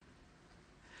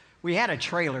We had a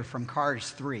trailer from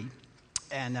Cars 3,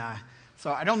 and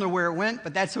so I don't know where it went,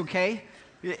 but that's okay.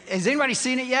 Has anybody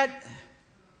seen it yet?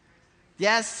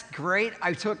 Yes, great.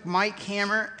 I took Mike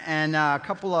Hammer and a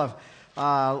couple of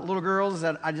little girls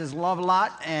that I just love a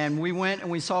lot, and we went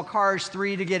and we saw Cars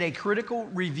 3 to get a critical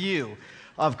review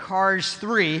of Cars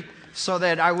 3 so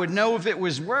that I would know if it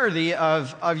was worthy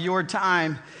of your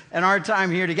time and our time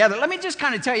here together. Let me just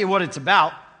kind of tell you what it's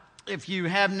about if you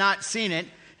have not seen it.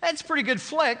 It's a pretty good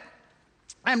flick.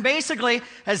 And basically,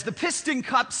 as the Piston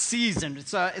Cup season,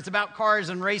 it's about cars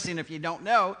and racing, if you don't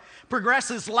know,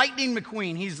 progresses. Lightning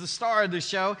McQueen, he's the star of the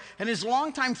show, and his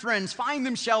longtime friends find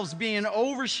themselves being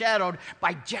overshadowed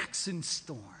by Jackson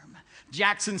Storm.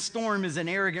 Jackson Storm is an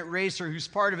arrogant racer who's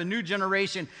part of a new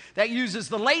generation that uses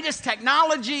the latest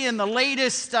technology and the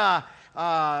latest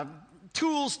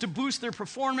tools to boost their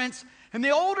performance. And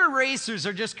the older racers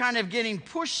are just kind of getting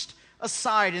pushed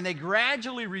aside, and they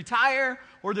gradually retire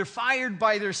or they're fired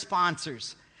by their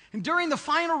sponsors. And during the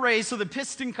final race of the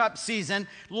Piston Cup season,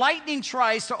 Lightning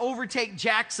tries to overtake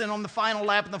Jackson on the final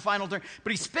lap in the final turn, but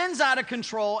he spins out of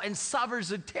control and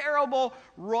suffers a terrible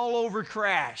rollover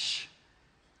crash.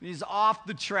 He's off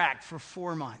the track for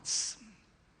 4 months.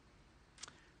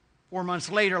 4 months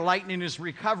later, Lightning is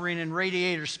recovering in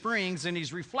Radiator Springs, and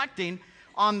he's reflecting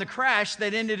on the crash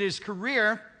that ended his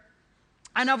career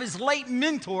and of his late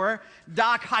mentor,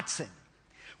 Doc Hudson.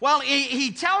 Well,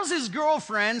 he tells his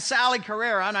girlfriend, Sally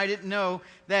Carrera, and I didn't know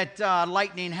that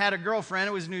Lightning had a girlfriend,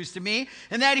 it was news to me,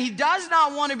 and that he does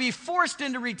not want to be forced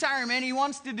into retirement. He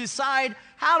wants to decide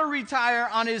how to retire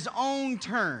on his own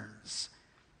terms.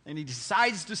 And he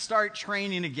decides to start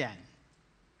training again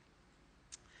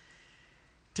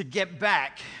to get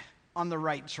back on the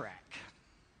right track.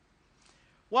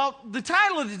 Well, the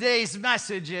title of today's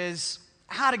message is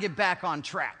How to Get Back on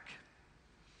Track.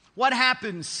 What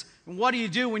happens and what do you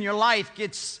do when life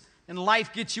gets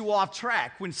you off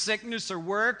track? When sickness or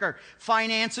work or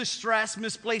finances, stress,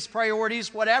 misplaced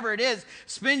priorities, whatever it is,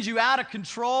 spins you out of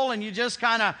control and you just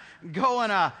kind of go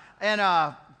in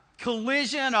a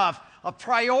collision of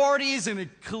priorities and a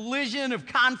collision of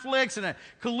conflicts and a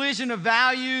collision of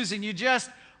values, and you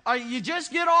just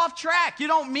get off track. You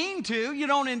don't mean to, you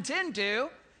don't intend to.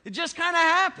 It just kind of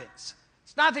happens.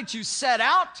 It's not that you set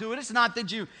out to it. It's not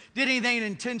that you did anything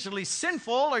intentionally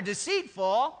sinful or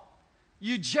deceitful.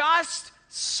 You just,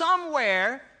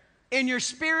 somewhere in your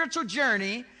spiritual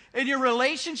journey, in your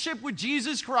relationship with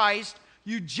Jesus Christ,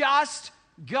 you just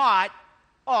got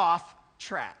off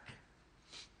track.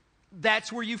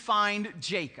 That's where you find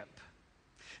Jacob.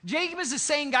 Jacob is the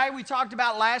same guy we talked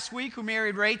about last week who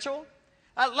married Rachel.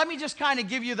 Let me just kind of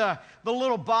give you the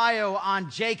little bio on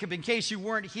Jacob in case you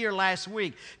weren't here last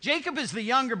week. Jacob is the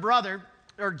younger brother,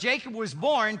 or Jacob was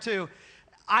born to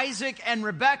Isaac and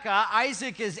Rebekah.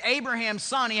 Isaac is Abraham's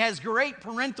son. He has great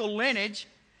parental lineage,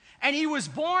 and he was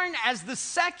born as the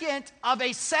second of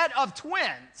a set of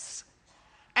twins.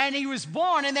 And he was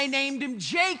born, and they named him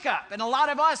Jacob. And a lot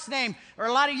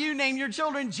of you named your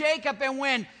children Jacob, and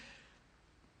when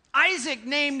Isaac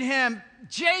named him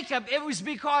Jacob, it was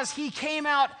because he came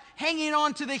out hanging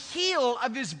on to the heel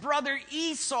of his brother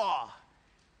Esau.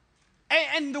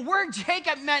 And the word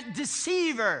Jacob meant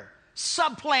deceiver,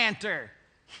 supplanter,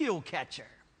 heel catcher.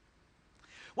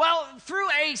 Well, through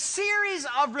a series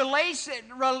of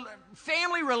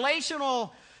family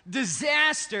relational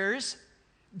disasters,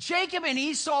 Jacob and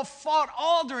Esau fought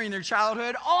all during their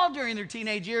childhood, all during their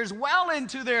teenage years, well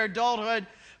into their adulthood.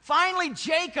 Finally,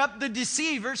 Jacob, the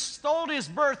deceiver, stole his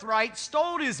birthright,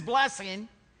 stole his blessing,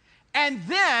 and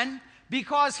then,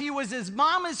 because he was his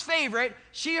mama's favorite,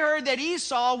 she heard that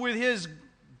Esau, with his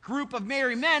group of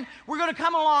merry men, were going to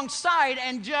come alongside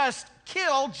and just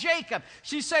kill Jacob.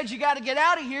 She said, you got to get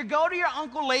out of here, go to your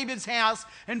Uncle Laban's house,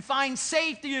 and find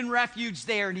safety and refuge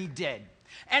there, and he did.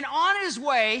 And on his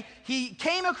way, he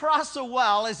came across a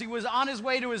well. As he was on his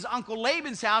way to his Uncle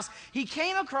Laban's house, he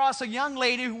came across a young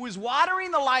lady who was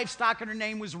watering the livestock, and her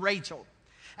name was Rachel.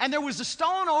 And there was a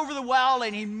stone over the well,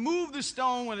 and he moved the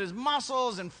stone with his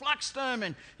muscles and fluxed them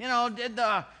and, did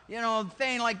the,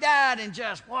 thing like that, and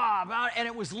just, wow, and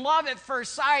it was love at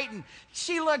first sight. And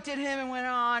she looked at him and went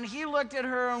on. He looked at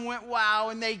her and went, wow.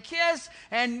 And they kissed,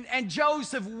 and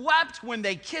Joseph wept when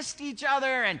they kissed each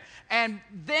other. And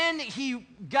then he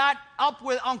got up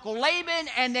with Uncle Laban,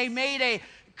 and they made a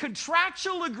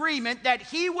contractual agreement that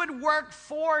he would work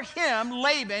for him,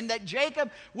 Laban, that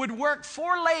Jacob would work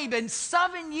for Laban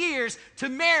 7 years to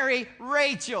marry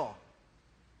Rachel.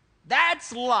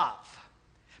 That's love.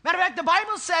 Matter of fact, the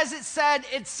Bible says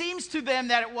it seems to them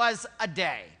that it was a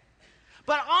day.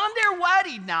 But on their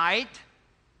wedding night,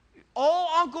 old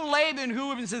Uncle Laban,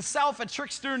 who was himself a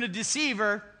trickster and a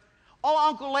deceiver, Oh,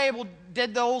 Uncle Abel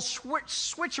did the old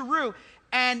switcheroo,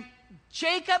 and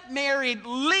Jacob married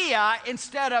Leah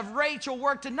instead of Rachel,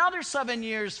 worked another 7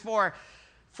 years for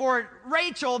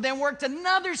Rachel, then worked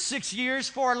another 6 years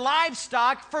for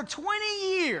livestock. For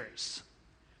 20 years,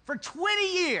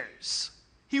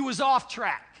 he was off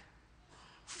track.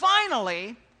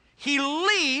 Finally, he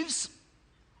leaves,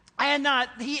 and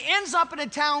he ends up in a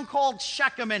town called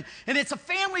Shechem, and it's a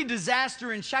family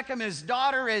disaster in Shechem. His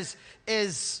daughter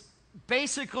is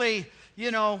basically,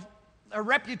 her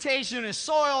reputation is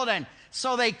soiled, and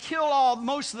so they kill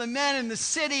most of the men in the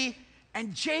city,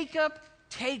 and Jacob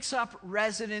takes up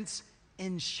residence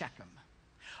in Shechem.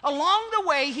 Along the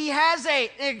way, he has an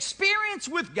experience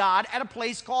with God at a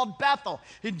place called Bethel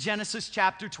in Genesis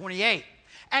chapter 28.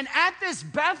 And at this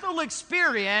Bethel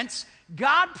experience,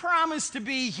 God promised to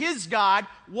be his God,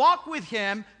 walk with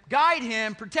him, guide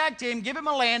him, protect him, give him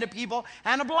a land, a people,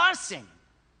 and a blessing.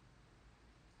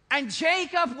 And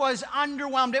Jacob was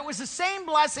underwhelmed. It was the same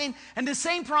blessing and the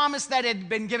same promise that had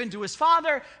been given to his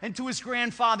father and to his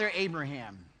grandfather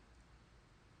Abraham.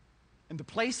 And the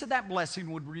place of that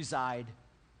blessing would reside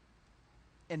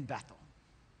in Bethel.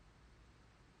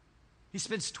 He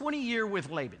spends 20 years with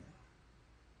Laban.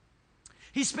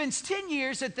 He spends 10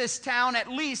 years at this town, at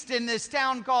least in this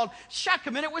town called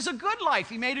Shechem, and it was a good life.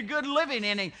 He made a good living,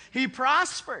 and he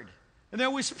prospered. And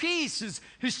there was peace.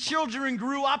 His children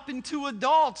grew up into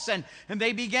adults, and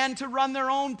they began to run their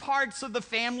own parts of the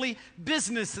family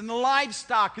business and the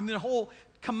livestock and the whole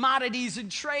commodities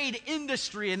and trade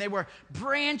industry. And they were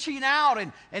branching out,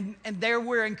 and they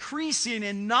were increasing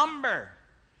in number.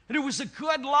 And it was a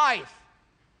good life.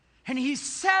 And he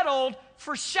settled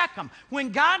for Shechem.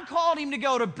 When God called him to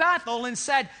go to Bethel and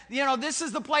said, this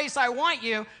is the place I want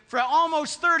you, for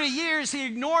almost 30 years he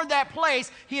ignored that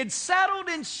place. He had settled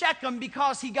in Shechem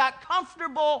because he got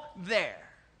comfortable there.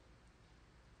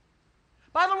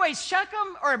 By the way,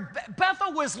 Shechem or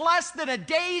Bethel was less than a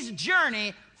day's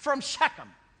journey from Shechem.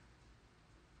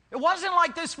 It wasn't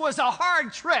like this was a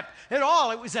hard trip at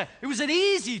all. It was an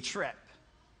easy trip.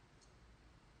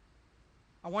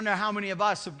 I wonder how many of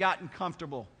us have gotten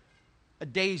comfortable a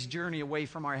day's journey away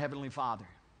from our Heavenly Father.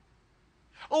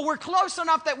 Oh, we're close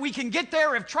enough that we can get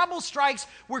there if trouble strikes.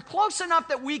 We're close enough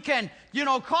that we can,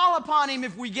 call upon him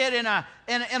if we get in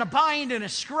a bind, in a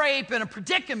scrape, in a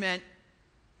predicament.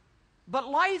 But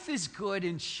life is good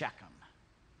in Shechem.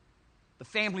 The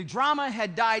family drama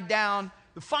had died down.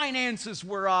 The finances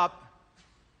were up.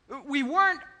 We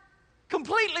weren't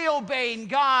completely obeying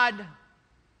God.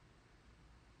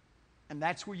 And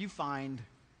that's where you find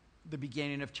the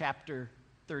beginning of chapter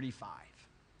 35.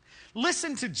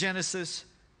 Listen to Genesis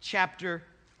chapter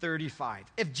 35.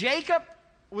 If Jacob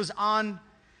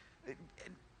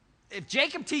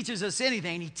teaches us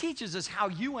anything, he teaches us how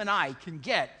you and I can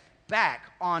get back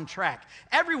on track.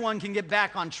 Everyone can get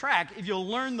back on track if you'll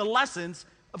learn the lessons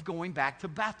of going back to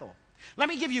Bethel. Let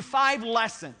me give you 5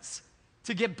 lessons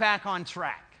to get back on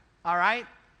track, all right?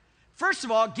 First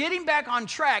of all, getting back on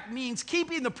track means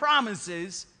keeping the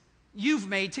promises you've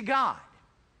made to God.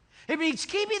 It means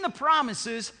keeping the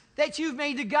promises that you've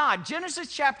made to God.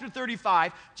 Genesis chapter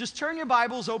 35, just turn your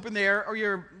Bibles open there, or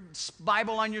your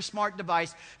Bible on your smart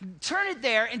device. Turn it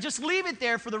there and just leave it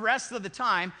there for the rest of the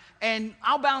time, and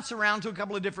I'll bounce around to a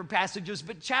couple of different passages,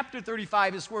 but chapter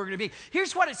 35 is where we're going to be.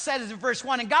 Here's what it says in verse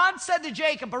 1. And God said to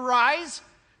Jacob, "Arise,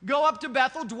 go up to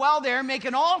Bethel, dwell there, make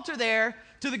an altar there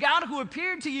to the God who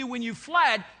appeared to you when you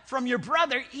fled from your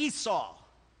brother Esau."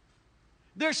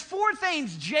 There's 4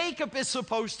 things Jacob is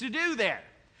supposed to do there.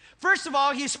 First of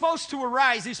all, he's supposed to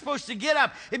arise. He's supposed to get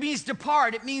up. It means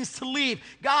depart. It means to leave.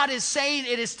 God is saying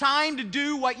it is time to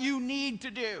do what you need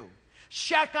to do.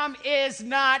 Shechem is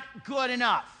not good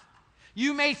enough.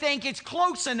 You may think it's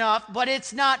close enough, but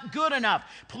it's not good enough.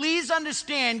 Please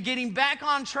understand, getting back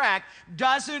on track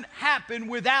doesn't happen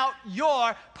without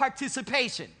your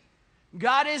participation.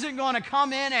 God isn't going to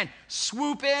come in and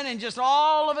swoop in and just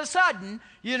all of a sudden,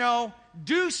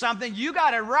 do something. You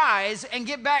got to rise and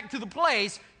get back to the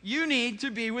place you need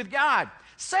to be with God.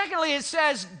 Secondly, it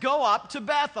says, go up to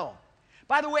Bethel.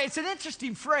 By the way, it's an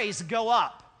interesting phrase, go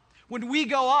up. When we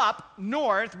go up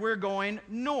north, we're going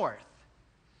north.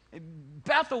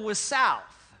 Bethel was south.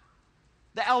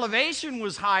 The elevation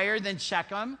was higher than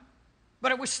Shechem,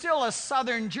 but it was still a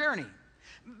southern journey.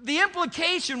 The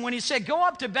implication when he said go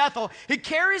up to Bethel, it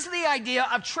carries the idea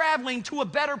of traveling to a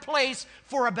better place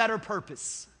for a better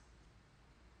purpose.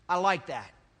 I like that.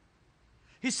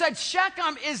 He said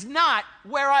Shechem is not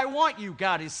where I want you,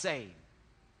 God is saying.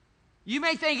 You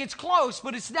may think it's close,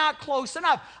 but it's not close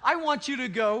enough. I want you to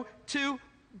go to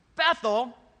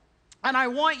Bethel And I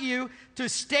want you to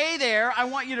stay there. I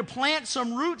want you to plant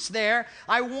some roots there.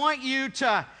 I want you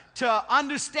to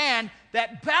understand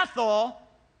that Bethel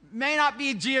may not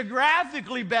be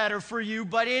geographically better for you,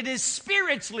 but it is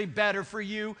spiritually better for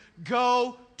you.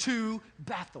 Go to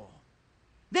Bethel.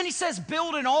 Then he says,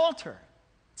 build an altar.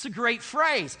 It's a great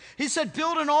phrase. He said,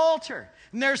 build an altar.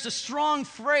 And there's a strong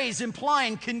phrase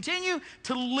implying continue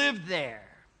to live there.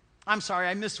 I'm sorry,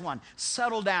 I missed one.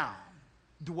 Settle down.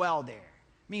 Dwell there.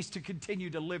 Means to continue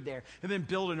to live there, and then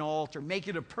build an altar, make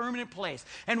it a permanent place.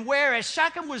 And whereas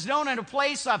Shechem was known as a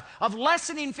place of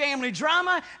lessening family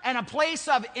drama and a place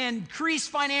of increased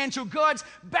financial goods,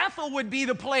 Bethel would be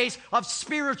the place of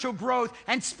spiritual growth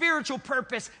and spiritual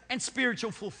purpose and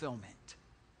spiritual fulfillment.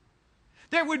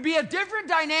 There would be a different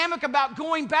dynamic about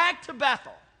going back to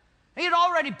Bethel. He had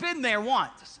already been there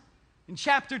once. In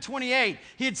chapter 28,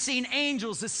 he had seen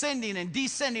angels ascending and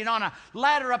descending on a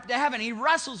ladder up to heaven. He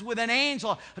wrestles with an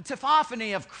angel, a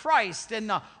theophany of Christ in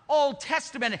the Old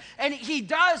Testament. And he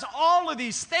does all of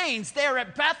these things there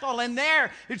at Bethel. And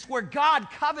there, it's where God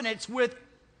covenants with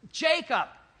Jacob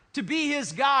to be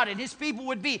his God, and his people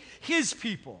would be his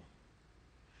people.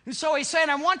 And so he's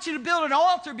saying, I want you to build an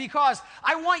altar because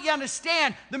I want you to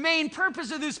understand the main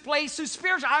purpose of this place is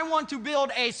spiritual. I want to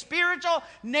build a spiritual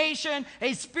nation,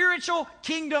 a spiritual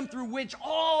kingdom through which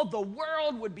all the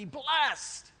world would be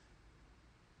blessed.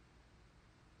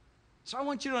 So I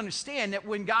want you to understand that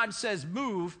when God says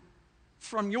move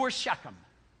from your Shechem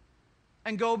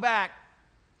and go back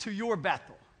to your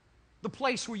Bethel, the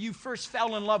place where you first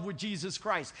fell in love with Jesus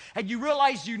Christ, and you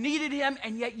realized you needed him,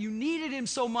 and yet you needed him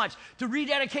so much to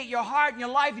rededicate your heart and your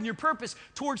life and your purpose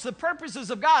towards the purposes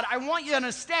of God. I want you to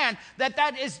understand that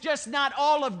that is just not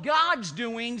all of God's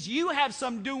doings. You have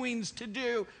some doings to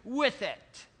do with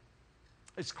it.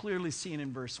 It's clearly seen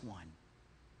in verse 1.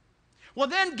 Well,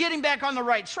 then getting back on the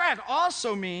right track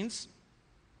also means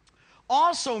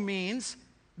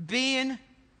being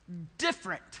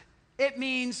different. It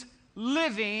means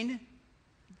living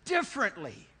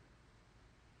differently.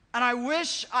 And I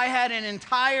wish I had an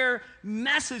entire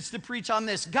message to preach on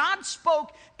this. God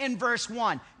spoke in verse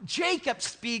 1. Jacob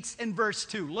speaks in verse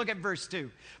 2. Look at verse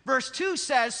 2. Verse 2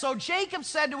 says, so Jacob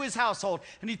said to his household,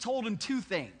 and he told him two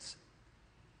things,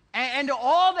 and to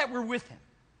all that were with him.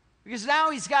 Because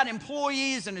now he's got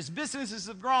employees and his businesses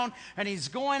have grown, and he's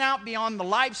going out beyond the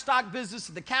livestock business,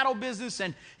 the cattle business,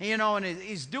 and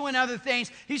he's doing other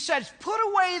things. He says, put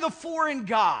away the foreign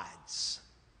gods.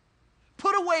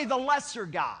 Put away the lesser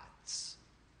gods.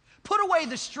 Put away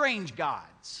the strange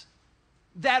gods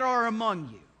that are among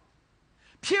you.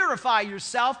 Purify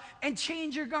yourself and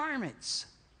change your garments.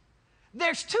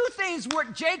 There's two things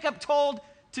what Jacob told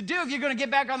to do if you're going to get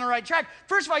back on the right track.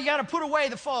 First of all, you got to put away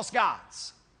the false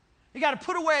gods. You got to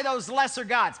put away those lesser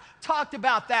gods. Talked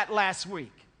about that last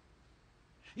week.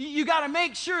 You got to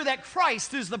make sure that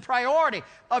Christ is the priority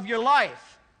of your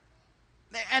life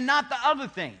and not the other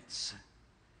things.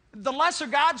 The lesser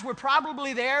gods were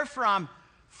probably there from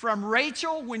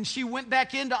Rachel when she went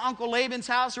back into Uncle Laban's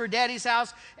house or daddy's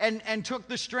house and took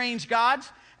the strange gods.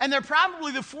 And they're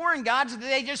probably the foreign gods that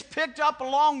they just picked up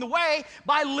along the way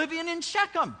by living in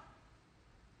Shechem.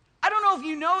 I don't know if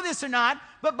you know this or not,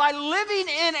 but by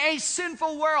living in a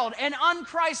sinful world, an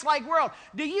un-Christ-like world,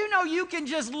 do you know you can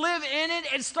just live in it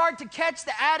and start to catch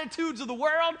the attitudes of the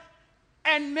world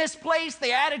and misplace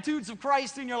the attitudes of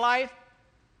Christ in your life?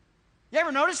 You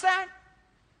ever notice that?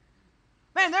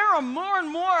 Man, there are more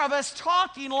and more of us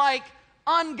talking like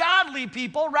ungodly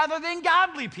people rather than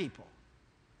godly people.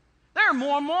 There are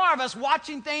more and more of us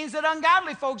watching things that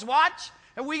ungodly folks watch,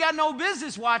 and we got no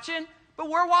business watching, but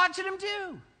we're watching them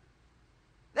too.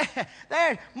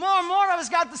 More and more of us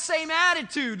got the same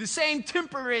attitude, the same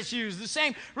temper issues, the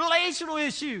same relational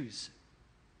issues.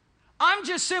 I'm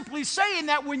just simply saying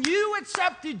that when you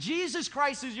accepted Jesus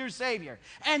Christ as your Savior,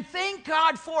 and thank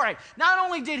God for it, not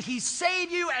only did he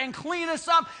save you and clean us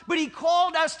up, but he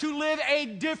called us to live a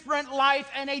different life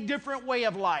and a different way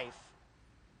of life.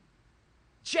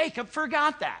 Jacob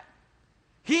forgot that.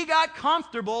 He got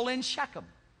comfortable in Shechem.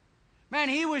 Man,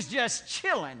 he was just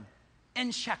chilling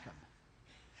in Shechem.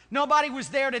 Nobody was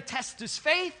there to test his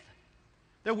faith.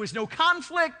 There was no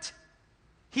conflict.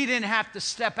 He didn't have to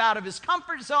step out of his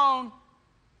comfort zone.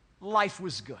 Life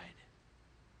was good.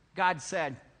 God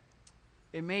said,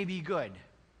 it may be good,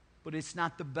 but it's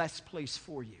not the best place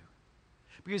for you.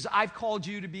 Because I've called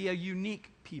you to be a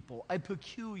unique people, a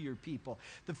peculiar people.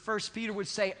 The First Peter would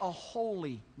say a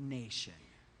holy nation.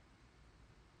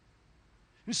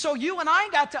 And so you and I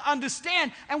got to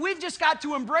understand, and we've just got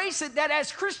to embrace it, that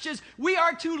as Christians, we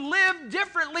are to live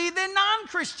differently than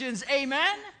non-Christians.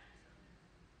 Amen?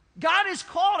 God has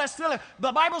called us to live.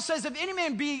 The Bible says, if any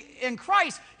man be in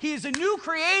Christ, he is a new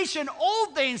creation.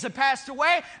 Old things have passed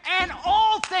away, and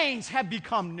all things have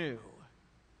become new.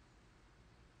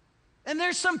 And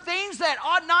there's some things that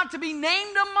ought not to be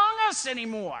named among us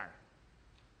anymore.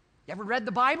 You ever read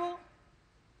the Bible?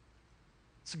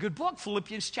 It's a good book,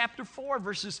 Philippians chapter 4,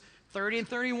 verses 30 and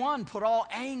 31. Put all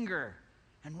anger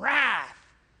and wrath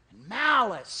and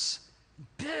malice and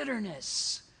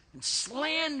bitterness and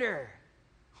slander.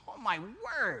 Oh, my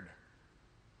word.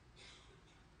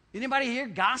 Anybody here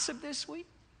gossip this week?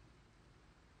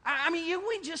 I mean,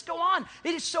 we just go on.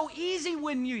 It is so easy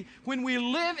when we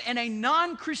live in a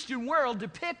non-Christian world to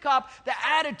pick up the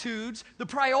attitudes, the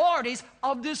priorities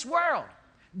of this world.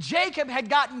 Jacob had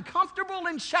gotten comfortable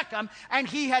in Shechem, and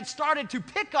he had started to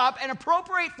pick up and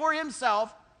appropriate for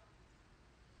himself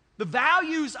the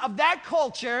values of that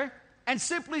culture and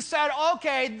simply said,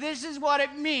 okay, this is what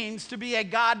it means to be a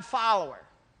God follower.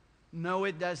 No,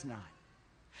 it does not.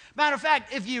 Matter of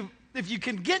fact, if you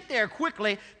can get there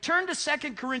quickly, turn to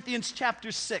 2 Corinthians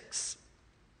chapter 6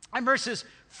 and verses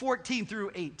 14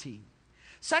 through 18.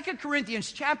 2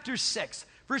 Corinthians chapter 6,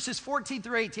 verses 14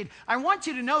 through 18. I want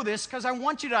you to know this because I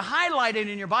want you to highlight it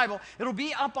in your Bible. It'll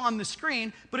be up on the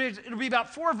screen, but it'll be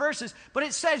about 4 verses. But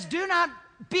it says, do not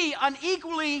be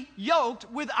unequally yoked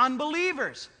with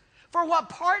unbelievers. For what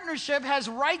partnership has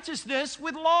righteousness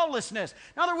with lawlessness?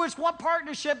 In other words, what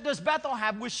partnership does Bethel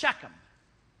have with Shechem?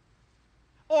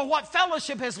 Or what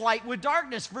fellowship has light with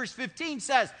darkness? Verse 15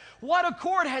 says, what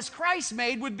accord has Christ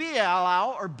made with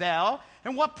Belial or Bel?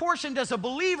 And what portion does a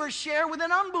believer share with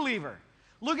an unbeliever?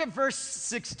 Look at verse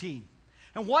 16.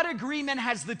 And what agreement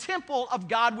has the temple of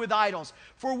God with idols?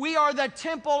 For we are the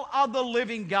temple of the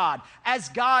living God. As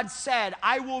God said,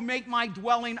 I will make my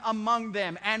dwelling among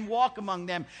them and walk among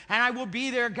them, and I will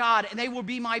be their God, and they will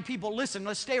be my people. Listen,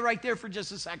 let's stay right there for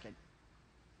just a second.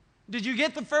 Did you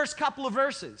get the first couple of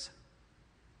verses?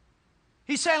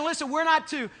 He's saying, listen, we're not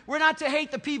to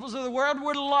hate the peoples of the world.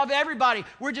 We're to love everybody.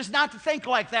 We're just not to think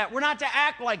like that. We're not to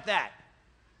act like that.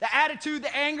 The attitude,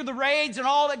 the anger, the rage, and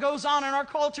all that goes on in our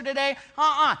culture today,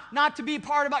 not to be a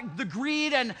part of the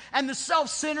greed and the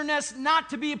self-centeredness, not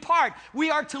to be a part.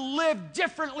 We are to live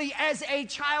differently as a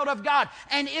child of God.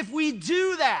 And if we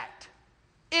do that,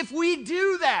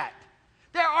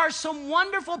 there are some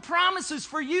wonderful promises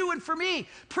for you and for me,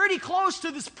 pretty close to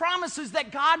the promises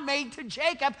that God made to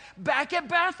Jacob back at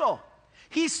Bethel.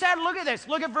 He said, look at this,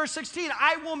 look at verse 16,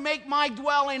 I will make my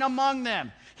dwelling among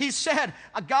them. He said,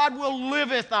 God will live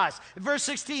with us. Verse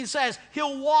 16 says,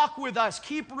 he'll walk with us.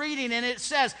 Keep reading, and it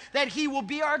says that he will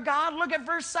be our God. Look at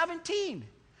verse 17.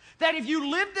 That if you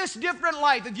live this different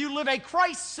life, if you live a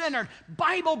Christ-centered,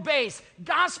 Bible-based,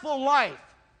 gospel life,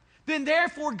 then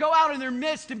therefore go out in their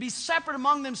midst and be separate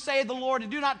among them, saith the Lord,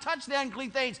 and do not touch the unclean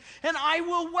things, and I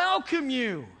will welcome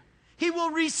you. He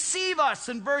will receive us.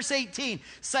 And verse 18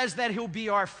 says that he'll be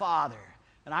our Father.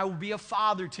 And I will be a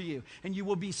father to you, and you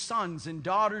will be sons and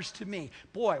daughters to me.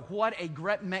 Boy, what a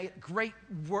great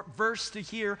verse to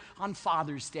hear on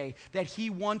Father's Day, that he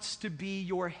wants to be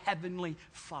your heavenly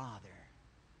Father.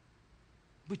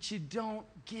 But you don't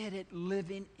get it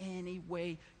living any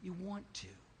way you want to.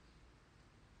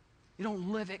 You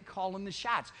don't live it calling the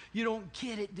shots. You don't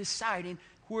get it deciding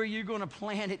where you're going to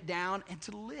plant it down and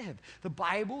to live. The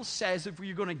Bible says if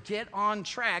you're going to get on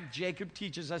track, Jacob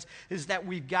teaches us, is that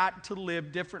we've got to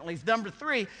live differently. Number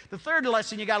 3, the third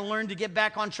lesson you got to learn to get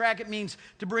back on track, it means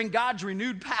to bring God's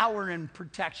renewed power and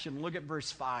protection. Look at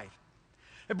verse 5.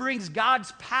 It brings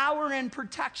God's power and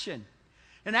protection.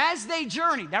 And as they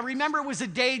journeyed, now remember it was a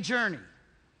day journey,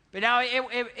 but now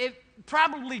it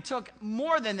probably took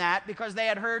more than that because they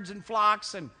had herds and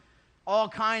flocks and all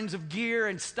kinds of gear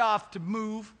and stuff to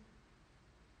move.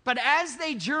 But as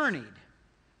they journeyed,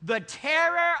 the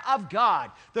terror of God,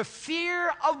 the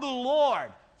fear of the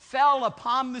Lord fell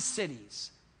upon the cities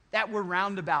that were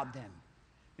round about them.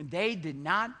 And they did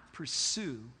not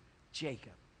pursue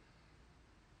Jacob.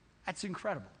 That's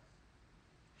incredible.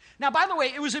 Now, by the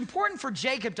way, it was important for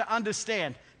Jacob to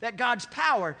understand that God's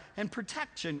power and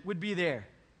protection would be there.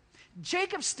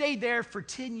 Jacob stayed there for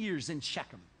 10 years in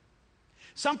Shechem.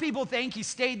 Some people think he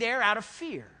stayed there out of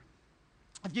fear.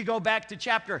 If you go back to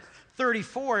chapter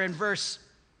 34 and verse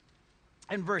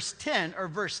 10 or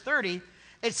verse 30,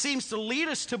 it seems to lead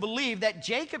us to believe that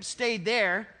Jacob stayed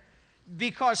there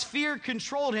because fear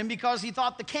controlled him, because he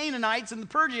thought the Canaanites and the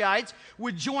Perizzites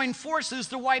would join forces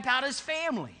to wipe out his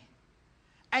family.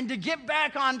 And to get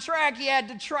back on track, he had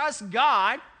to trust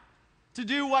God to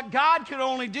do what God could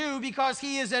only do, because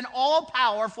he is an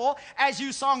all-powerful, as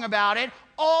you sung about it,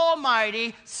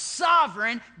 almighty,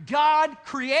 sovereign God,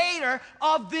 creator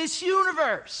of this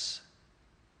universe.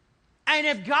 And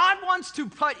if God wants to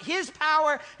put his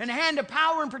power and hand of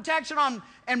power and protection on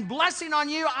and blessing on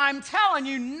you, I'm telling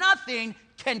you, nothing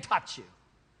can touch you.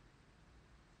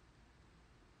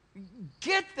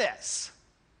 Get this.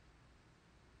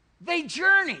 They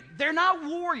journeyed. They're not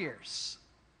warriors.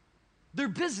 They're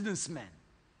businessmen.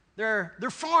 They're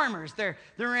farmers. They're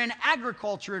in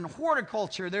agriculture and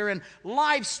horticulture. They're in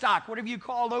livestock, whatever you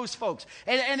call those folks.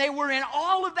 And they were in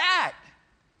all of that.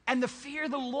 And the fear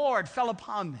of the Lord fell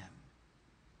upon them.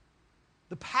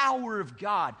 The power of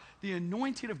God, the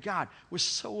anointing of God was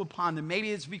so upon them.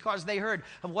 Maybe it's because they heard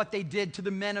of what they did to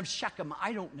the men of Shechem.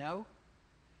 I don't know.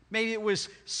 Maybe it was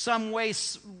some way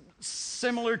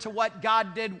similar to what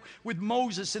God did with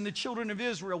Moses and the children of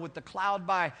Israel with the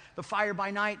fire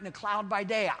by night and the cloud by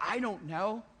day. I don't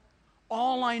know.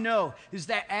 All I know is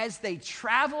that as they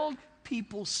traveled,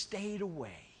 people stayed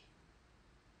away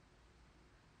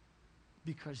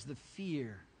because the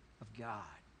fear of God,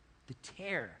 the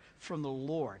terror from the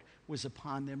Lord was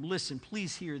upon them. Listen,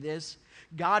 please hear this.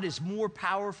 God is more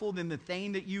powerful than the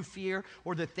thing that you fear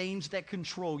or the things that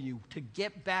control you. To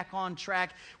get back on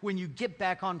track, when you get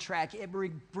back on track, it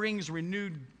renews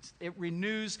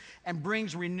and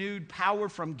brings renewed power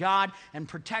from God and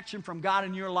protection from God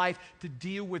in your life to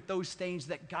deal with those things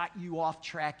that got you off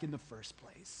track in the first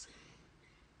place.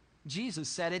 Jesus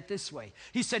said it this way.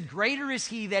 He said, "Greater is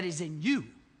he that is in you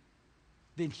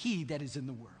than he that is in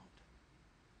the world."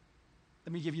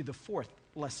 Let me give you the fourth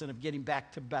lesson of getting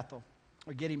back to Bethel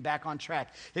or getting back on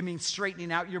track. It means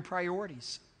straightening out your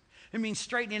priorities. It means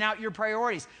straightening out your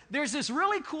priorities. There's this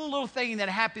really cool little thing that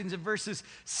happens in verses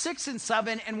 6 and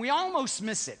 7, and we almost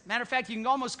miss it. Matter of fact, you can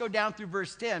almost go down through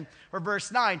verse 10 or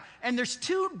verse 9, and there's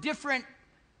two different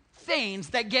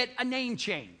things that get a name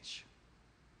change.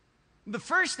 The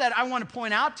first that I want to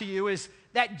point out to you is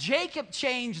that Jacob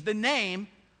changed the name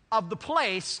of the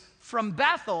place from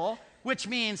Bethel, which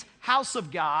means house of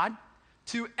God,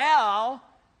 to El,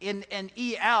 and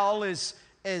El is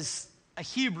a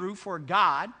Hebrew for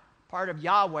God, part of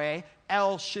Yahweh,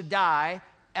 El Shaddai,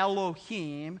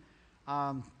 Elohim.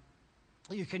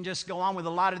 You can just go on with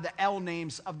a lot of the El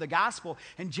names of the gospel.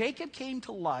 And Jacob came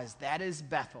to Luz, that is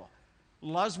Bethel.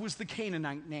 Luz was the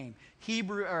Canaanite name.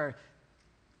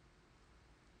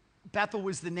 Bethel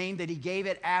was the name that he gave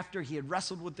it after he had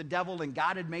wrestled with the devil and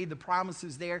God had made the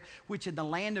promises there, which in the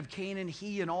land of Canaan,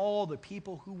 he and all the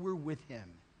people who were with him.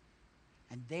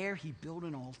 And there he built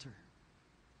an altar.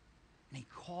 And he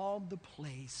called the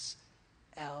place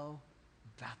El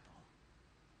Bethel.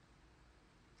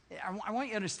 I want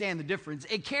you to understand the difference.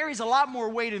 It carries a lot more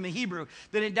weight in the Hebrew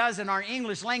than it does in our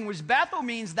English language. Bethel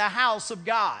means the house of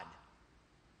God.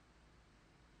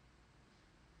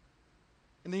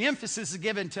 And the emphasis is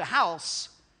given to house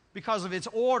because of its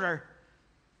order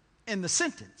in the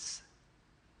sentence.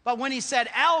 But when he said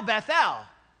El Bethel,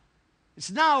 it's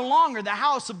no longer the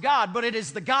house of God, but it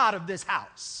is the God of this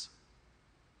house.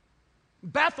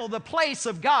 Bethel, the place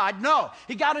of God. No,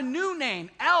 he got a new name,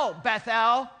 El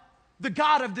Bethel, the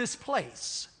God of this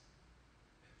place.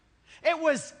 It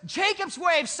was Jacob's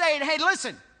way of saying, hey,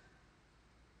 listen,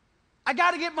 I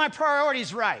got to get my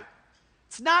priorities right.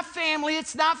 It's not family,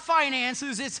 it's not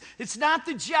finances, it's not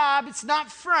the job, it's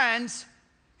not friends,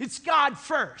 it's God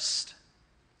first.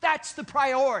 That's the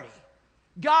priority.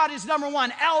 God is number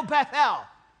one, El Bethel,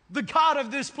 the God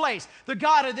of this place, the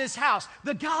God of this house,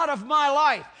 the God of my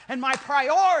life, and my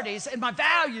priorities and my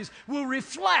values will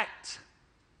reflect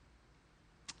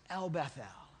El Bethel.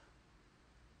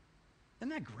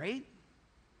 Isn't that great?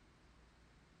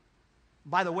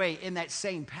 By the way, in that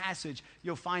same passage,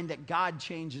 you'll find that God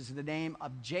changes the name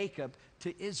of Jacob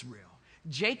to Israel.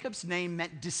 Jacob's name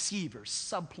meant deceiver,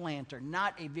 supplanter,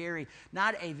 not a very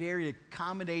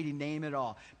accommodating name at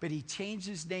all. But he changed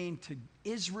his name to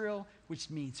Israel,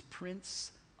 which means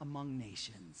prince among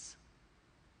nations.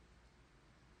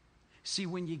 See,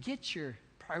 when you get your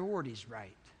priorities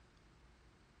right,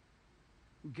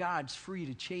 God's free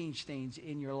to change things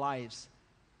in your lives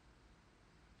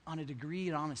on a degree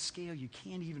and on a scale you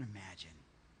can't even imagine.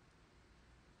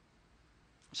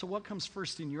 So what comes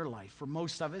first in your life? For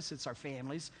most of us, it's our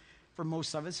families. For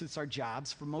most of us, it's our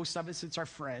jobs. For most of us, it's our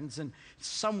friends. And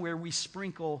somewhere we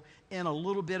sprinkle in a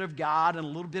little bit of God and a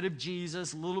little bit of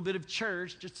Jesus, a little bit of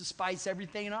church, just to spice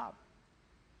everything up.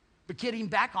 But getting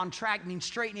back on track means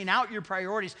straightening out your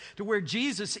priorities to where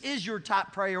Jesus is your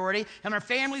top priority, and our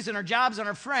families and our jobs and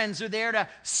our friends are there to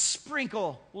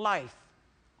sprinkle life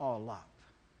all up.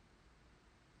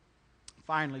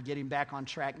 Finally, getting back on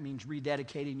track means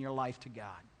rededicating your life to God.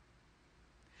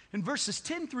 In verses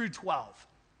 10 through 12,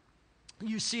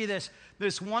 you see this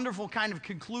wonderful kind of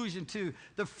conclusion to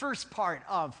the first part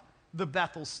of the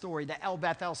Bethel story, the El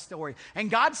Bethel story.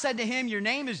 And God said to him, your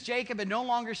name is Jacob, and no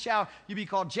longer shall you be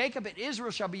called Jacob, but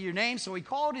Israel shall be your name. So he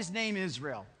called his name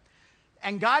Israel.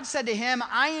 And God said to him,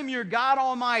 I am your God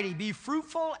Almighty. Be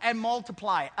fruitful and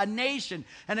multiply. A nation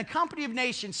and a company of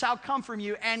nations shall come from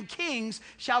you, and kings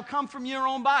shall come from your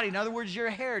own body. In other words, your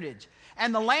heritage.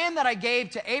 And the land that I gave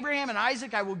to Abraham and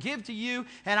Isaac I will give to you,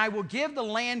 and I will give the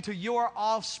land to your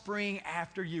offspring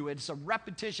after you. It's a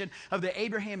repetition of the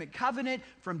Abrahamic covenant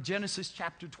from Genesis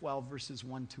chapter 12, verses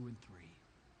 1, 2, and 3.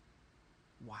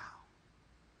 Wow.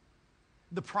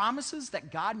 The promises that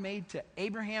God made to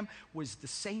Abraham was the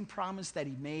same promise that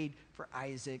he made for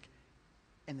Isaac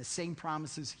and the same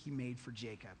promises he made for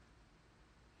Jacob.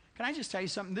 Can I just tell you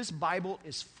something? This Bible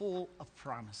is full of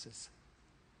promises.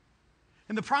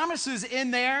 And the promises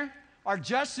in there are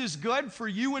just as good for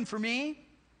you and for me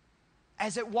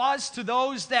as it was to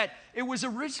those that it was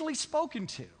originally spoken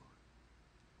to.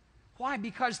 Why?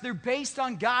 Because they're based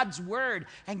on God's word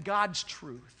and God's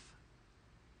truth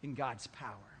and God's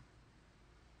power.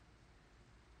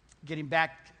 Getting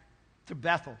back to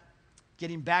Bethel,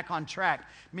 getting back on track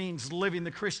means living the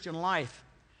Christian life.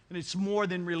 And it's more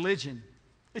than religion.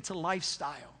 It's a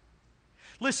lifestyle.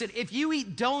 Listen, if you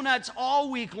eat donuts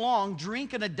all week long,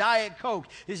 drinking a Diet Coke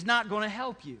is not going to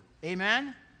help you.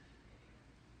 Amen?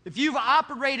 If you've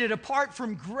operated apart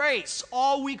from grace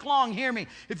all week long, hear me.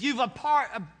 If you've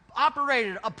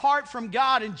operated apart from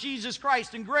God and Jesus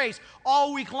Christ and grace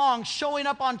all week long, showing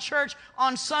up on church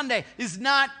on Sunday is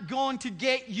not going to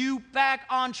get you back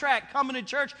on track. Coming to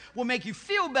church will make you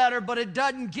feel better, but it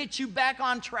doesn't get you back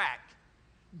on track.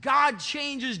 God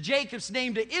changes Jacob's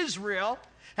name to Israel,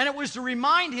 and it was to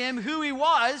remind him who he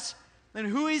was and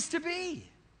who he's to be.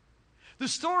 The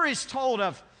story is told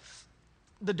of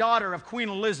the daughter of Queen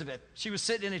Elizabeth. She was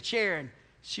sitting in a chair, and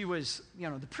she was,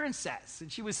 the princess,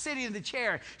 and she was sitting in the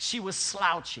chair. She was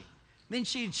slouching. Then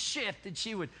she'd shift, and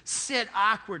she would sit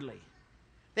awkwardly.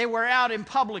 They were out in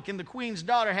public, and the queen's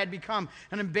daughter had become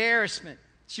an embarrassment.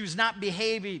 She was not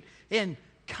behaving in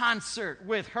concert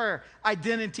with her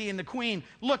identity, and the queen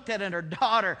looked at her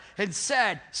daughter and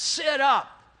said, sit up.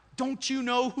 Don't you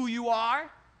know who you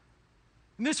are?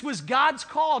 And this was God's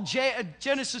call,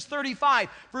 Genesis 35,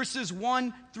 verses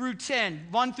 1 through 10,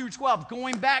 1 through 12,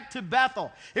 going back to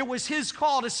Bethel. It was his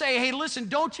call to say, hey, listen,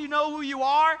 don't you know who you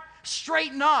are?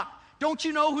 Straighten up. Don't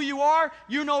you know who you are?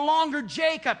 You're no longer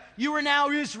Jacob. You are now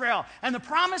Israel. And the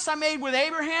promise I made with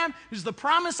Abraham is the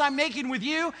promise I'm making with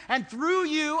you and through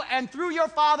your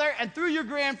father and through your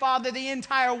grandfather, the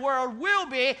entire world will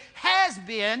be, has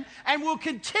been, and will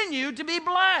continue to be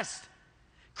blessed.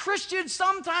 Christians,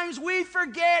 sometimes we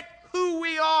forget who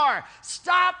we are.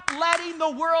 Stop letting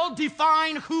the world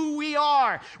define who we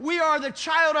are. We are the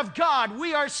child of God.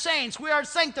 We are saints. We are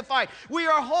sanctified. We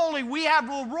are holy. We have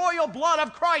the royal blood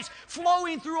of Christ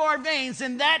flowing through our veins,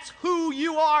 and that's who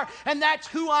you are, and that's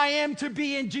who I am to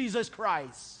be in Jesus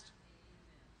Christ.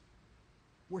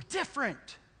 We're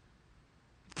different.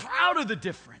 Proud of the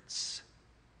difference.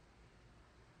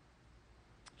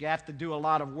 You have to do a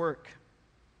lot of work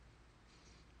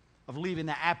of leaving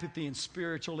the apathy and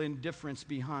spiritual indifference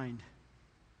behind.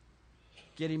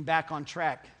 Getting back on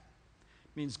track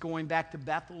means going back to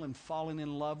Bethel and falling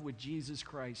in love with Jesus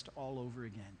Christ all over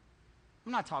again.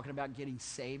 I'm not talking about getting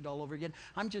saved all over again.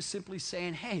 I'm just simply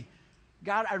saying, hey,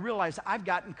 God, I realize I've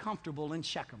gotten comfortable in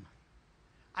Shechem.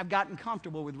 I've gotten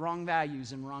comfortable with wrong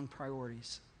values and wrong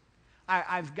priorities.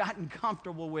 I've gotten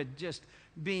comfortable with just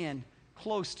being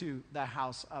close to the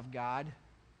house of God,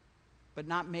 but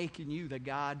not making you the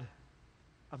God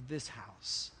of this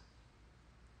house.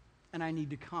 And I need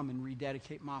to come and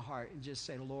rededicate my heart and just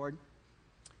say, Lord,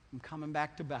 I'm coming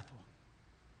back to Bethel.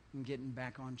 I'm getting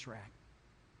back on track.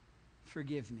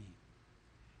 Forgive me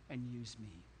and use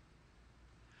me.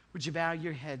 Would you bow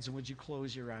your heads and would you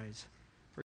close your eyes?